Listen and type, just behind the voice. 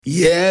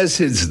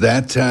Yes, it's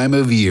that time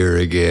of year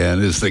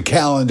again. As the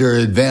calendar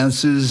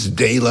advances,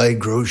 daylight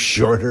grows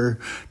shorter,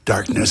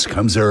 darkness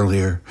comes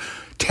earlier,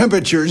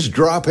 temperatures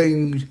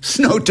dropping,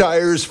 snow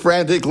tires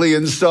frantically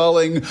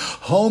installing,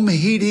 home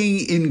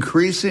heating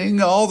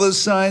increasing, all the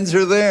signs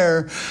are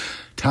there.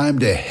 Time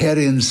to head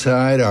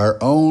inside our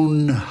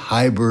own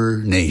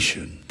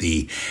hibernation.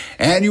 The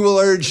annual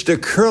urge to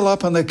curl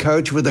up on the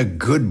couch with a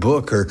good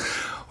book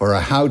or a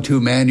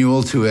how-to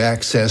manual to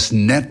access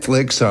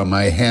Netflix on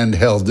my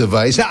handheld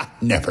device.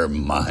 Never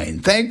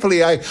mind.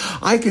 Thankfully, I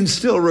can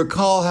still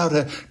recall how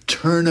to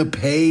turn a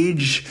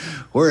page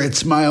where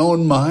it's my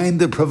own mind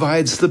that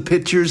provides the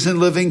pictures in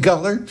living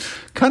color.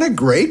 Kind of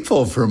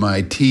grateful for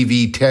my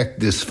TV tech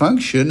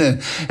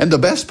dysfunction. And the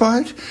best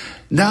part,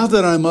 now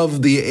that I'm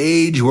of the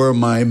age where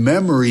my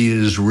memory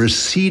is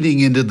receding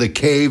into the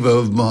cave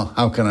of,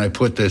 how can I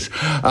put this?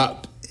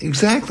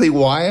 Exactly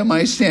why am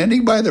I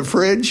standing by the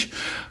fridge?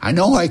 I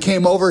know I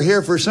came over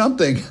here for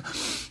something.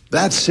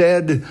 That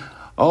said,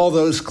 all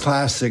those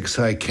classics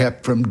I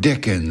kept from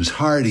Dickens,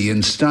 Hardy,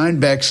 and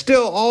Steinbeck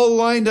still all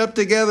lined up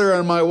together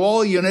on my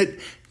wall unit.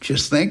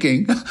 Just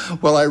thinking,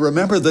 well, I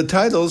remember the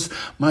titles.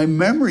 My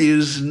memory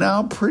is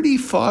now pretty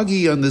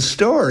foggy on the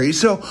story,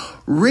 so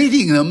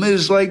reading them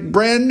is like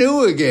brand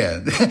new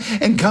again.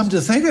 And come to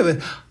think of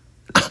it,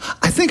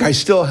 I think I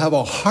still have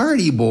a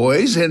Hardy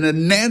Boys and a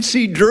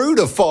Nancy Drew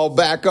to fall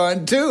back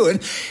on, too. And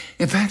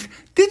in fact,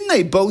 didn't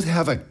they both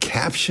have a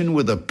caption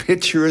with a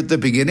picture at the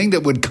beginning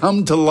that would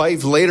come to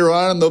life later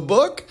on in the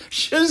book?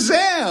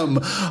 Shazam!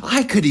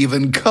 I could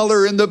even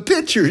color in the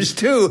pictures,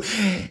 too,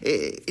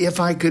 if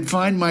I could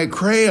find my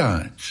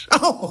crayons.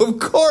 Oh, of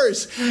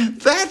course.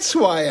 That's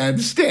why I'm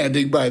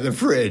standing by the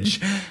fridge.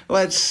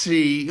 Let's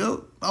see.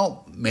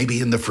 Oh,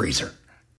 maybe in the freezer.